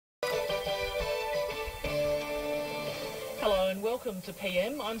Hello and welcome to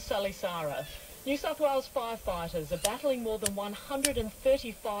PM. I'm Sally Sara. New South Wales firefighters are battling more than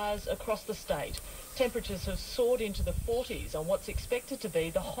 130 fires across the state. Temperatures have soared into the 40s on what's expected to be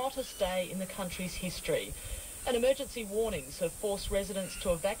the hottest day in the country's history. And emergency warnings have forced residents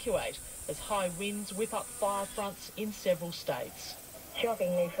to evacuate as high winds whip up fire fronts in several states.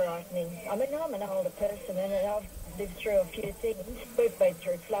 Shockingly frightening. I mean, I'm an older person and I've lived through a few things. We've been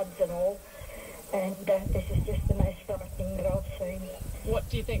through floods and all, and this is just the most frightening that I've seen. What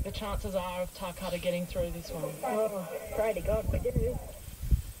do you think the chances are of Tarcutta getting through this one? Oh, pray to God we do.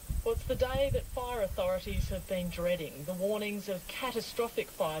 Well, it's the day that fire authorities have been dreading. The warnings of catastrophic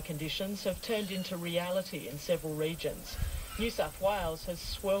fire conditions have turned into reality in several regions. New South Wales has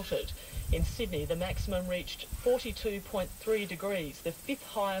sweltered. In Sydney, the maximum reached 42.3 degrees, the fifth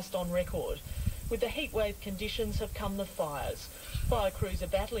highest on record. With the heatwave conditions have come the fires. Fire crews are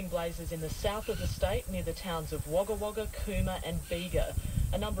battling blazes in the south of the state near the towns of Wagga Wagga, Cooma and Bega.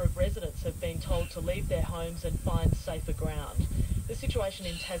 A number of residents have been told to leave their homes and find safer ground. The situation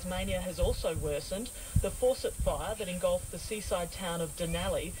in Tasmania has also worsened. The Fawcett fire that engulfed the seaside town of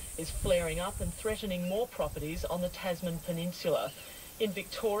Denali is flaring up and threatening more properties on the Tasman Peninsula. In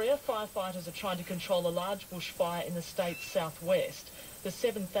Victoria, firefighters are trying to control a large bushfire in the state's southwest. The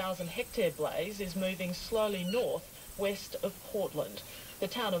 7,000 hectare blaze is moving slowly north, west of Portland. The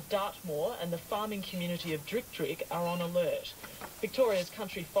town of Dartmoor and the farming community of Drick are on alert. Victoria's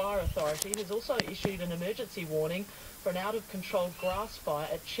Country Fire Authority has also issued an emergency warning for an out-of-control grass fire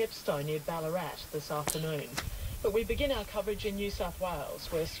at Chepstow near Ballarat this afternoon. But we begin our coverage in New South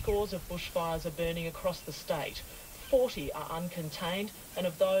Wales, where scores of bushfires are burning across the state. 40 are uncontained, and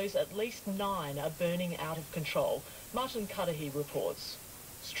of those, at least 9 are burning out of control. Martin Cudahy reports.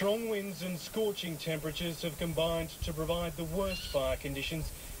 Strong winds and scorching temperatures have combined to provide the worst fire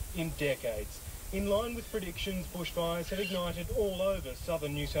conditions in decades. In line with predictions, bushfires have ignited all over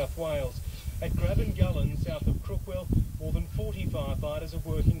southern New South Wales. At Grabangullen, south of Crookwell, more than 40 firefighters are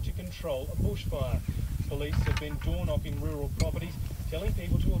working to control a bushfire. Police have been door-knocking rural properties, telling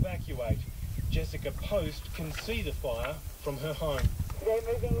people to evacuate. Jessica Post can see the fire from her home. They're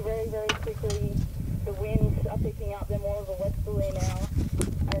moving very, very quickly. The winds are picking up. They're more of a westerly now,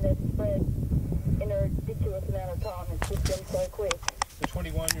 and they've spread in a ridiculous amount of time. It's just been so quick. The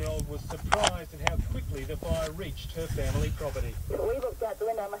 21-year-old was surprised at how quickly the fire reached her family property. We looked out the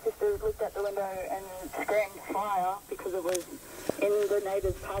window. My sister looked out the window and screamed fire because it was in the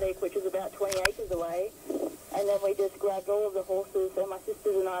neighbour's paddock, which is about 20 acres away. And then we just grabbed all of the horses, and my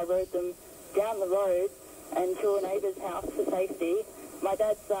sisters and I rode them down the road and to a neighbour's house for safety. My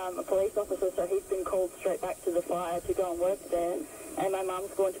dad's a police officer, so he's been called straight back to the fire to go and work there. And my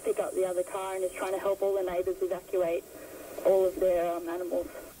mum's going to pick up the other car and is trying to help all the neighbours evacuate all of their animals.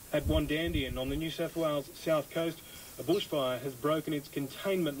 At Wondandian on the New South Wales south coast, a bushfire has broken its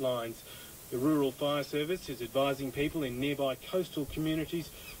containment lines. The Rural Fire Service is advising people in nearby coastal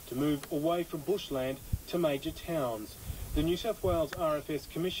communities to move away from bushland to major towns. The New South Wales RFS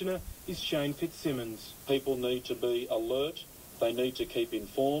Commissioner is Shane Fitzsimmons. People need to be alert. They need to keep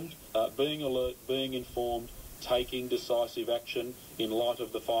informed. Being alert, being informed, taking decisive action in light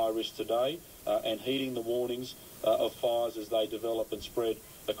of the fire risk today and heeding the warnings of fires as they develop and spread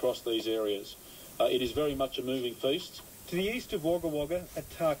across these areas. It is very much a moving feast. To the east of Wagga Wagga at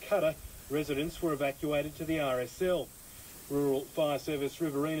Tarcutta, residents were evacuated to the RSL. Rural Fire Service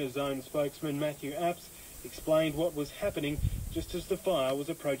Riverina Zone spokesman Matthew Apps explained what was happening just as the fire was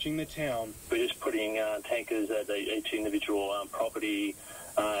approaching the town. We're just putting tankers at each individual property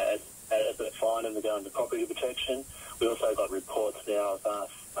as they find them to go into property protection. We also got reports now of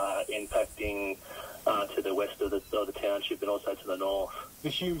impacting to the west of the township and also to the north. The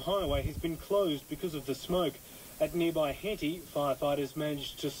Hume Highway has been closed because of the smoke. At nearby Henty, firefighters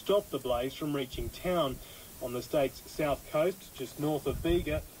managed to stop the blaze from reaching town. On the state's south coast, just north of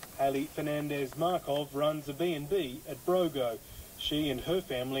Bega, Hayley Fernandez-Markov runs a B&B at Brogo. She and her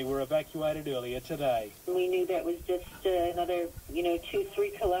family were evacuated earlier today. We knew that was just another,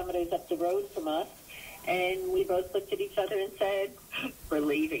 2-3 kilometres up the road from us, and we both looked at each other and said, we're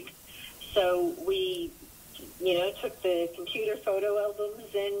leaving. So we, took the computer photo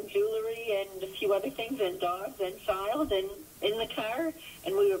albums and jewellery and a few other things and dogs and child and in the car,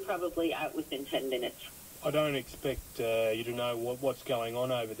 and we were probably out within 10 minutes. I don't expect you to know what's going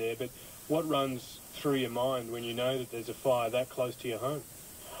on over there, but what runs through your mind when you know that there's a fire that close to your home?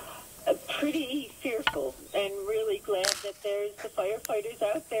 Pretty fearful, and really glad that there's the firefighters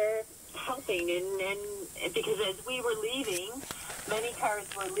out there helping. And because as we were leaving, many cars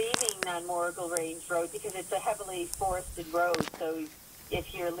were leaving on Morrigal Range Road because it's a heavily forested road, so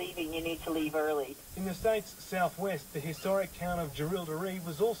if you're leaving, you need to leave early. In the state's southwest, the historic town of Jerilderie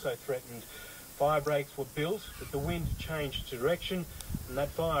was also threatened. Fire breaks were built, but the wind changed direction, and that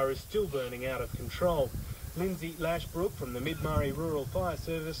fire is still burning out of control. Lindsay Lashbrook from the Mid-Murray Rural Fire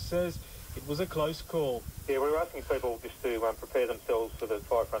Service says it was a close call. Yeah, we were asking people just to prepare themselves for the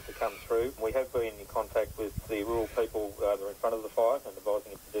fire front to come through. We have been in contact with the rural people that are in front of the fire and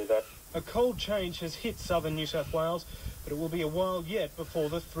advising them to do that. A cold change has hit southern New South Wales, but it will be a while yet before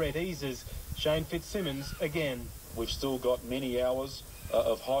the threat eases. Shane Fitzsimmons again. We've still got many hours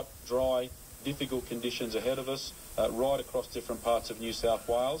of hot, dry, difficult conditions ahead of us right across different parts of New South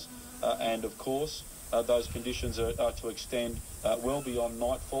Wales, and of course those conditions are to extend well beyond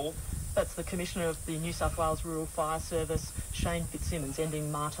nightfall. That's the Commissioner of the New South Wales Rural Fire Service, Shane Fitzsimmons, ending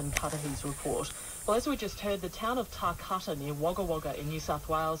Martin Cudahy's report. Well, as we just heard, the town of Tarcutta near Wagga Wagga in New South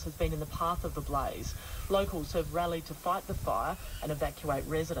Wales has been in the path of the blaze. Locals have rallied to fight the fire and evacuate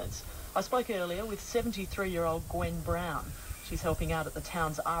residents. I spoke earlier with 73-year-old Gwen Brown. She's helping out at the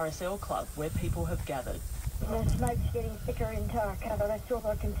town's RSL club where people have gathered. The smoke's getting thicker in Tarcutta, that's all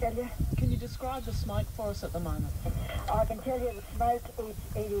I can tell you. Can you describe the smoke for us at the moment? I can tell you the smoke,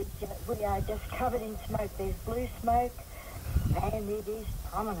 we are just covered in smoke. There's blue smoke and it is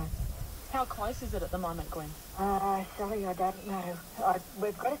prominent. How close is it at the moment, Gwen? Sorry, I don't know.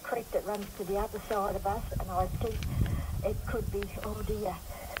 We've got a creek that runs to the other side of us and I think it could be, oh dear.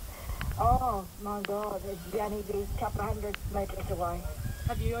 Oh my God, it'd only be a couple of 100 metres away.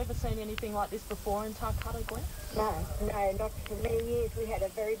 Have you ever seen anything like this before in Tarcutta, Gwen? No, not for many years. We had a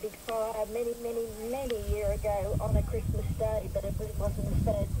very big fire many years ago on a Christmas day, but it wasn't as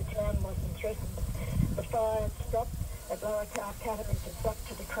bad. The town wasn't threatened. The fire stopped at Lower Tarcutta and it's up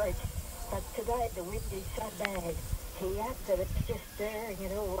to the creek. But today the wind is so bad here that it's just stirring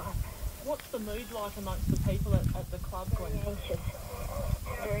it all up. What's the mood like amongst the people at the club, Gwen?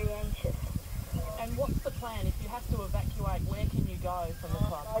 Very anxious. And what's the plan? If you have to evacuate, where can you go from the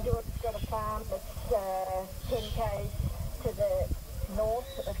club? My daughter's got a farm that's 10 k's to the north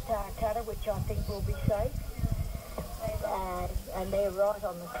of Tarcutta, which I think will be safe. And they're right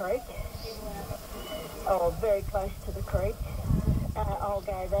on the creek. Oh, very close to the creek. I'll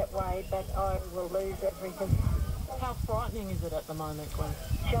go that way, but I will lose everything. How frightening is it at the moment, Gwen?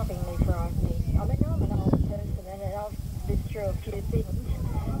 Shockingly frightening. I mean, I'm an old person and I've been through a few things,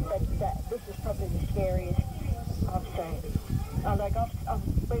 but this is probably the scariest I've seen.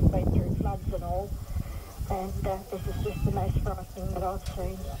 We've been through floods and all, and this is just the most frightening that I've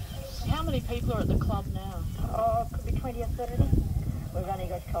seen. How many people are at the club now? Oh, it could be 20 or 30. We've only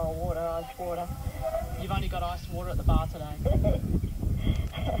got cold water, ice water. You've only got ice water at the bar today?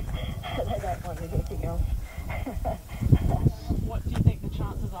 They don't want anything else. What do you think the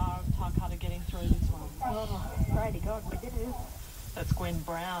chances are of Tarcutta getting through this one? Oh, pray to God we do. That's Gwen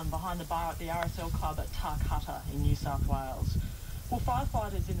Brown behind the bar at the RSL club at Tarcutta in New South Wales. Well,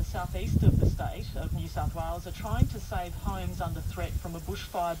 firefighters in the southeast of the state of New South Wales are trying to save homes under threat from a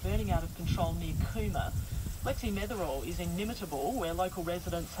bushfire burning out of control near Cooma. Lexi Metherall is in Nimitable, where local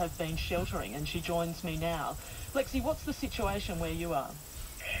residents have been sheltering, and she joins me now. Lexi, what's the situation where you are?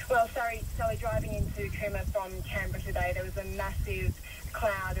 Well, sorry, driving into Cooma from Canberra today, there was a massive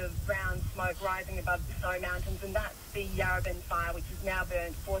cloud of brown smoke rising above the snow mountains, and that's the Yarrabin fire, which has now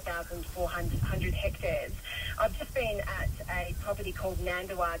burned 4,400 hectares. I've just been at a property called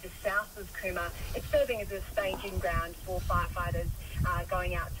Nandawa, just south of Cooma. It's serving as a staging ground for firefighters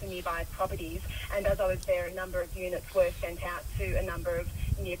going out to nearby properties, and as I was there, a number of units were sent out to a number of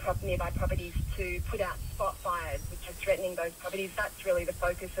nearby properties to put out spot fires, which are threatening those properties. That's really the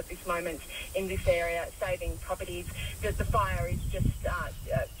focus at this moment in this area, saving properties. The fire is just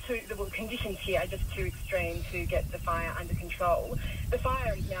the conditions here are just too extreme to get the fire under control. The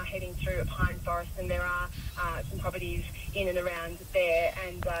fire is now heading through a pine forest, and there are some properties in and around there,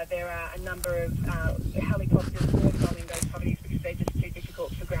 and there are a number of helicopters patrolling those properties because they're just too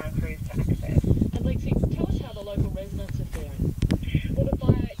difficult for ground crews to access. And Lexi, tell us how the local residents are faring. Well, the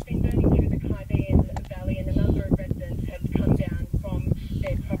fire has been burning through the Caribbean Valley, and a number of residents have come down from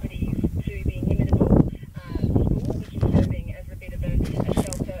their properties to the Nimitable school, which is serving as a bit of a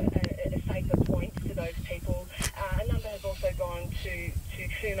shelter, a safer point to those people. A number have also gone to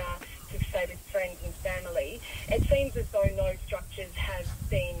Cooma to stay with friends and family. It seems as though no structures have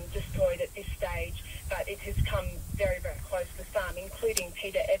been destroyed at this stage, but it has come very, very close to some, including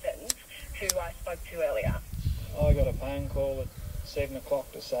Peter Evans, who I spoke to earlier. I got a phone call at 7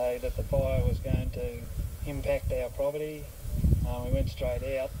 o'clock to say that the fire was going to impact our property. We went straight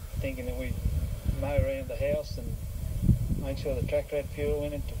out thinking that we'd mow around the house and make sure the tractor had fuel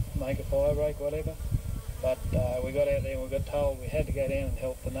in it to make a fire break, whatever. But we got out there and we got told we had to go down and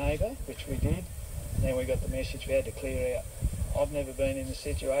help the neighbour, which we did. And then we got the message we had to clear out. I've never been in this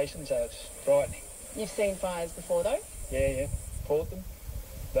situation, so it's frightening. You've seen fires before though? Yeah, fought them,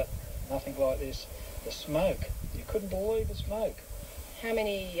 but nothing like this. The smoke, you couldn't believe the smoke. How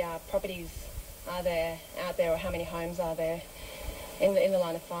many properties are there out there, or how many homes are there in the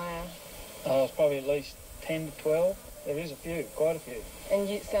line of fire? Oh, it's probably at least 10 to 12. There is a few, quite a few. And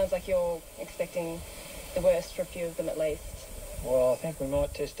it sounds like you're expecting the worst for a few of them at least. Well, I think we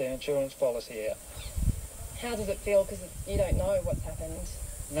might test our insurance policy out. How does it feel? Because you don't know what's happened.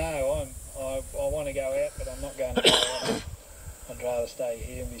 No, I want to go out, but I'm not going to go out. I'd rather stay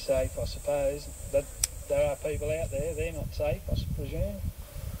here and be safe, I suppose. But there are people out there, they're not safe, I presume.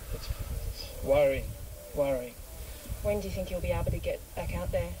 It's worrying. When do you think you'll be able to get back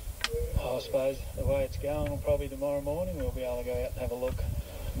out there? I suppose the way it's going, probably tomorrow morning we'll be able to go out and have a look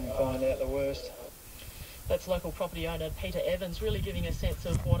and find out the worst. That's local property owner Peter Evans, really giving a sense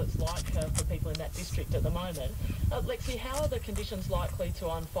of what it's like for people in that district at the moment. Lexi, how are the conditions likely to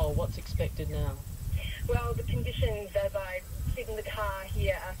unfold? What's expected now? Well, the conditions as I sit in the car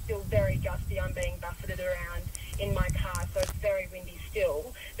here are still very gusty. I'm being buffeted around in my car, so it's very windy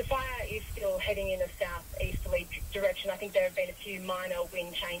still. The fire is still heading in a southeasterly direction. I think there have been a few minor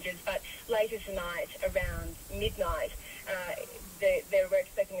wind changes, but later tonight, around midnight, we're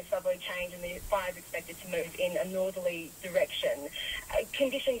expecting a southerly change, and the fire is expected to move in a northerly direction.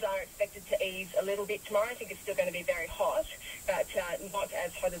 Conditions are expected to ease a little bit tomorrow. I think it's still going to be very hot, but not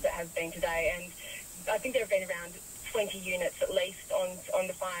as hot as it has been today. And I think there have been around 20 units at least on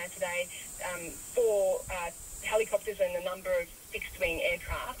the fire today, 4 helicopters and a number of fixed-wing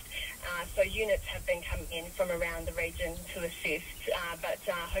aircraft. So units have been coming in from around the region to assist, but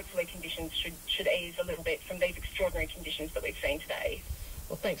hopefully conditions should ease a little bit from these extraordinary conditions that we've seen today.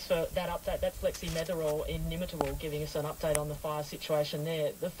 Well, thanks for that update. That's Lexi Metherall in Nimmatawal giving us an update on the fire situation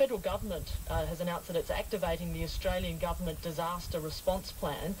there. The federal government has announced that it's activating the Australian Government Disaster Response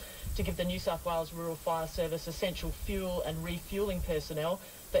Plan to give the New South Wales Rural Fire Service essential fuel and refuelling personnel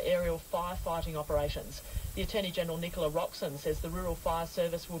for aerial firefighting operations. The Attorney-General Nicola Roxon says the Rural Fire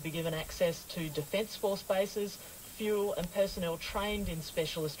Service will be given access to Defence Force bases, fuel and personnel trained in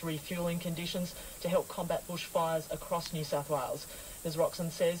specialist refuelling conditions to help combat bushfires across New South Wales. Ms Roxon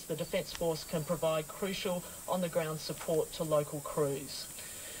says the Defence Force can provide crucial on-the-ground support to local crews.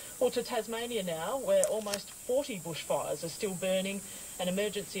 Well, to Tasmania now, where almost 40 bushfires are still burning and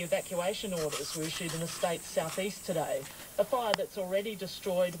emergency evacuation orders were issued in the state's southeast today. A fire that's already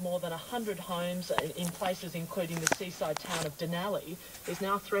destroyed more than 100 homes in places including the seaside town of Denali is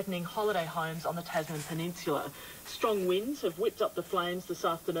now threatening holiday homes on the Tasman Peninsula. Strong winds have whipped up the flames this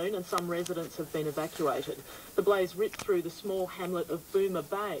afternoon and some residents have been evacuated. The blaze ripped through the small hamlet of Boomer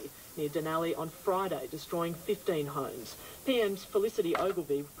Bay near Denali on Friday, destroying 15 homes. PM's Felicity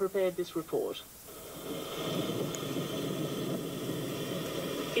Ogilvie prepared this report.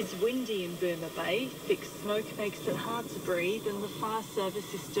 It's windy in Boomer Bay. Thick smoke makes it hard to breathe, and the fire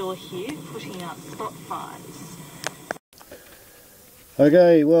service is still here, putting out spot fires.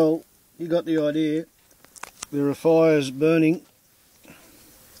 Okay, well, you got the idea. There are fires burning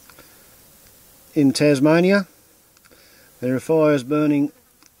in Tasmania. There are fires burning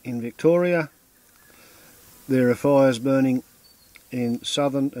in Victoria. There are fires burning in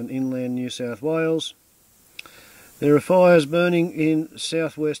southern and inland New South Wales. There are fires burning in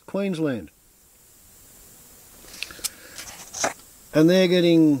southwest Queensland. And they're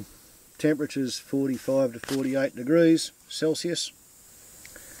getting temperatures 45 to 48 degrees Celsius,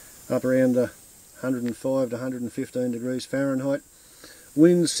 up around 105 to 115 degrees Fahrenheit.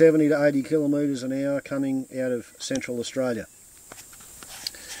 Winds 70 to 80 kilometres an hour coming out of Central Australia.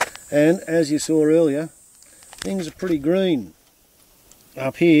 And as you saw earlier, things are pretty green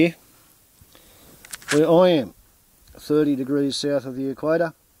up here where I am, 30 degrees south of the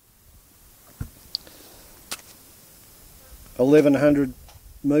equator, 1100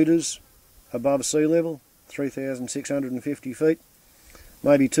 metres above sea level, 3,650 feet,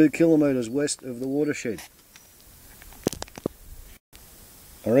 maybe 2 kilometres west of the watershed.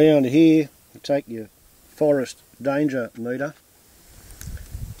 Around here, you take your forest danger meter,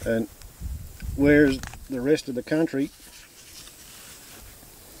 and whereas the rest of the country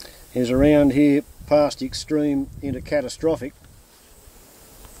is around here past extreme into catastrophic.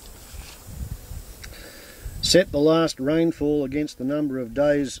 Set the last rainfall against the number of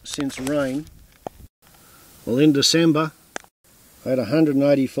days since rain. Well, in December I had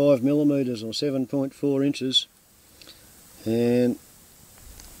 185 millimetres or 7.4 inches, and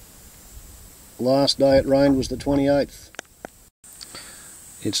last day it rained was the 28th.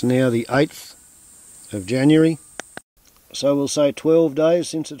 It's now the 8th of January. So we'll say 12 days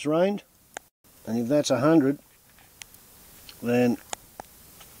since it's rained. And if that's 100, then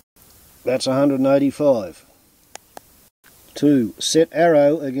that's 185. 2. Set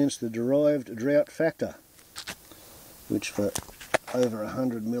arrow against the derived drought factor, which for over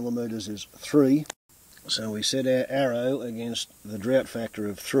 100 millimetres is 3. So we set our arrow against the drought factor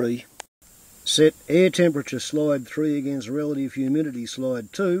of 3. Set air temperature slide 3 against relative humidity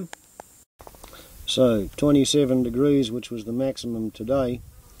slide 2. So 27 degrees, which was the maximum today,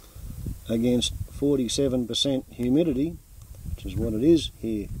 against 47% humidity, which is what it is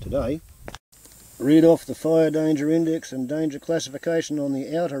here today. Read off the fire danger index and danger classification on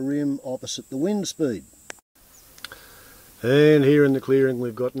the outer rim opposite the wind speed. And here in the clearing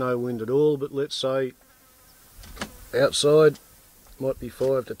we've got no wind at all, but let's say outside might be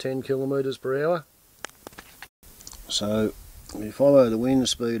 5 to 10 kilometres per hour. So we follow the wind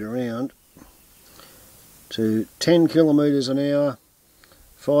speed around to 10 kilometres an hour,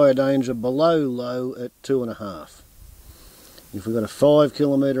 fire danger below low at 2.5. If we've got a 5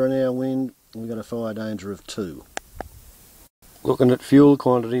 kilometre an hour wind, we've got a fire danger of 2. Looking at fuel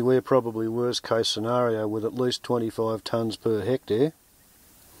quantity, we're probably worst case scenario with at least 25 tonnes per hectare.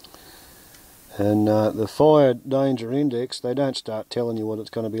 And the fire danger index, they don't start telling you what it's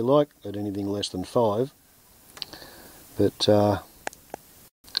going to be like at anything less than 5. But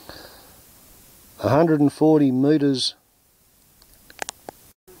 140 metres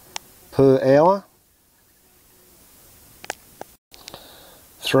per hour,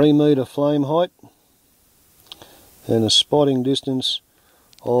 3 metre flame height, and a spotting distance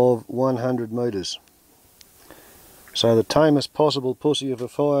of 100 metres. So the tamest possible pussy of a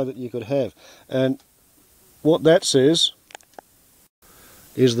fire that you could have. And what that says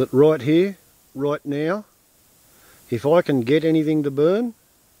is that right here, right now, if I can get anything to burn,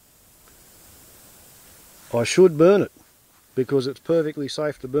 I should burn it, because it's perfectly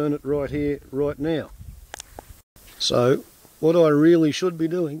safe to burn it right here, right now. So what I really should be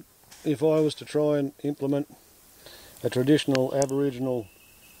doing, if I was to try and implement a traditional Aboriginal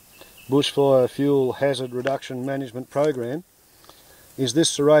bushfire fuel hazard reduction management program, is this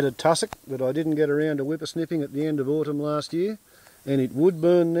serrated tussock that I didn't get around to whippersnipping at the end of autumn last year, and it would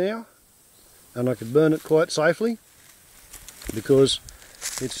burn now, and I could burn it quite safely because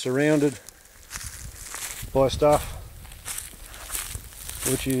it's surrounded by stuff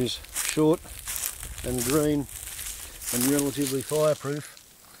which is short and green and relatively fireproof,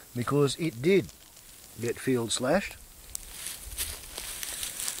 because it did get field slashed.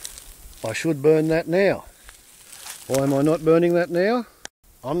 I should burn that now. Why am I not burning that now?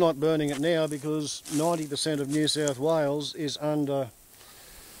 I'm not burning it now because 90% of New South Wales is under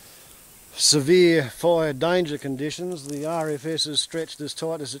severe fire danger conditions. The RFS is stretched as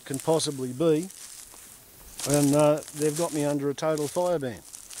tight as it can possibly be, and they've got me under a total fire ban.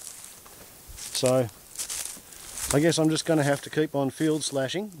 So I guess I'm just going to have to keep on field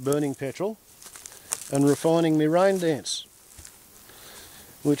slashing, burning petrol, and refining my rain dance,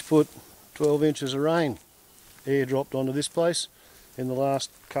 which put 12 inches of rain airdropped onto this place in the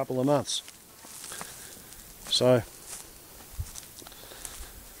last couple of months. So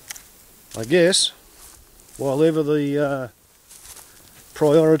I guess while ever the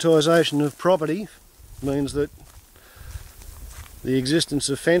prioritisation of property means that the existence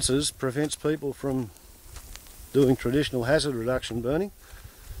of fences prevents people from doing traditional hazard reduction burning,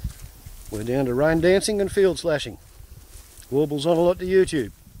 we're down to rain dancing and field slashing. Warbles on a lot to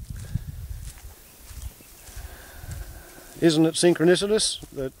YouTube. Isn't it synchronicitous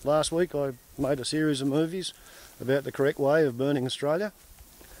that last week I made a series of movies about the correct way of burning Australia?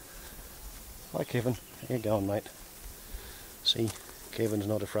 Hi Kevin, how you going mate? See, Kevin's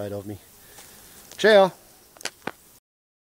not afraid of me. Ciao!